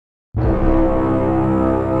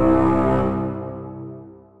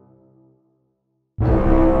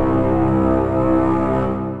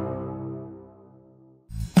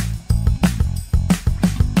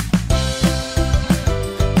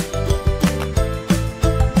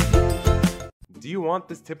you want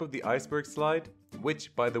this tip of the iceberg slide?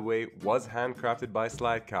 Which, by the way, was handcrafted by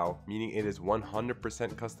SlideCow, meaning it is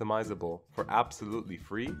 100% customizable for absolutely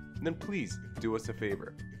free? Then please do us a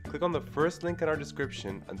favor. Click on the first link in our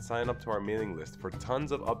description and sign up to our mailing list for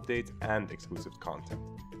tons of updates and exclusive content.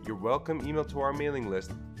 Your welcome email to our mailing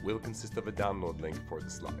list will consist of a download link for the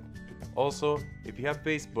slide. Also, if you have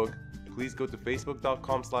Facebook, please go to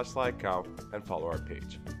facebook.com/SlideCow and follow our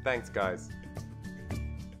page. Thanks, guys.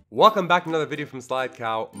 Welcome back to another video from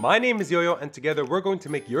SlideCow. My name is Yo-Yo and together we're going to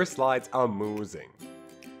make your slides amusing.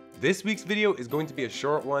 This week's video is going to be a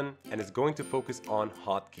short one and it's going to focus on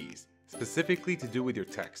hotkeys, specifically to do with your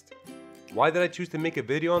text. Why did I choose to make a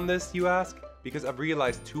video on this, you ask? Because I've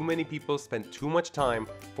realized too many people spend too much time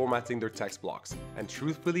formatting their text blocks, and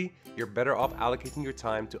truthfully, you're better off allocating your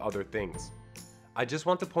time to other things. I just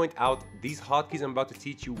want to point out these hotkeys I'm about to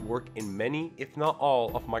teach you work in many, if not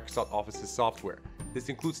all, of Microsoft Office's software. This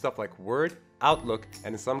includes stuff like Word, Outlook,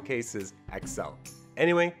 and in some cases, Excel.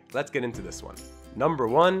 Anyway, let's get into this one. Number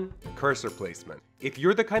 1, cursor placement. If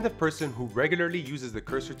you're the kind of person who regularly uses the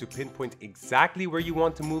cursor to pinpoint exactly where you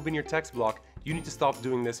want to move in your text block, you need to stop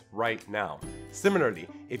doing this right now. Similarly,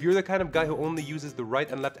 if you're the kind of guy who only uses the right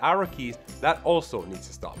and left arrow keys, that also needs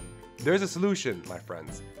to stop. There's a solution, my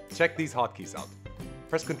friends. Check these hotkeys out.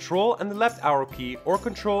 Press Ctrl and the left arrow key or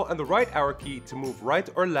Ctrl and the right arrow key to move right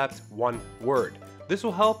or left one word. This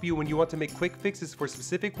will help you when you want to make quick fixes for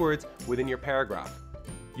specific words within your paragraph.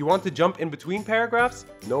 You want to jump in between paragraphs?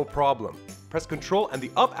 No problem. Press Ctrl and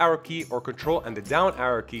the up arrow key or Ctrl and the down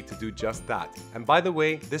arrow key to do just that. And by the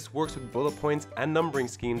way, this works with bullet points and numbering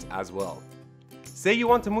schemes as well. Say you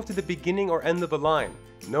want to move to the beginning or end of a line.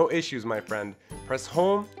 No issues, my friend. Press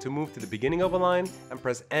Home to move to the beginning of a line and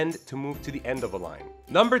press End to move to the end of a line.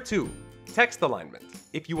 Number 2, text alignment.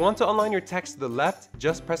 If you want to align your text to the left,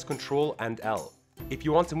 just press Ctrl and L. If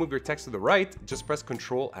you want to move your text to the right, just press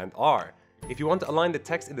Ctrl and R. If you want to align the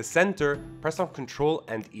text in the center, press on Ctrl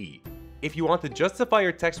and E. If you want to justify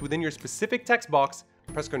your text within your specific text box,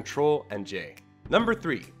 press Ctrl and J. Number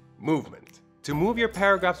 3, movement. To move your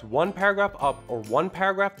paragraphs one paragraph up or one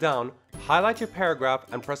paragraph down, highlight your paragraph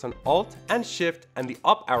and press on Alt and Shift and the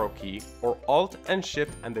up arrow key or Alt and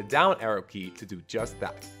Shift and the down arrow key to do just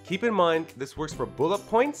that. Keep in mind, this works for bullet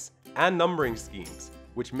points and numbering schemes,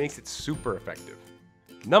 which makes it super effective.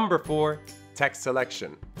 Number 4, text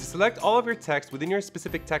selection. To select all of your text within your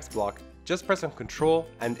specific text block, just press on Ctrl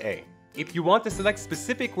and A. If you want to select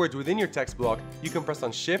specific words within your text block, you can press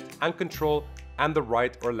on Shift and Ctrl and the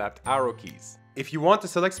right or left arrow keys. If you want to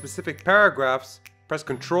select specific paragraphs, press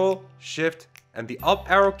Ctrl, Shift, and the up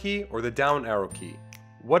arrow key or the down arrow key.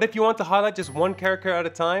 What if you want to highlight just one character at a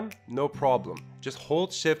time? No problem. Just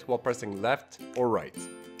hold Shift while pressing left or right.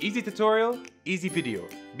 Easy tutorial, easy video.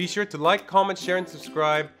 Be sure to like, comment, share, and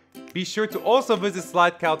subscribe. Be sure to also visit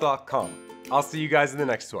slidecow.com. I'll see you guys in the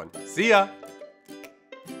next one. See ya!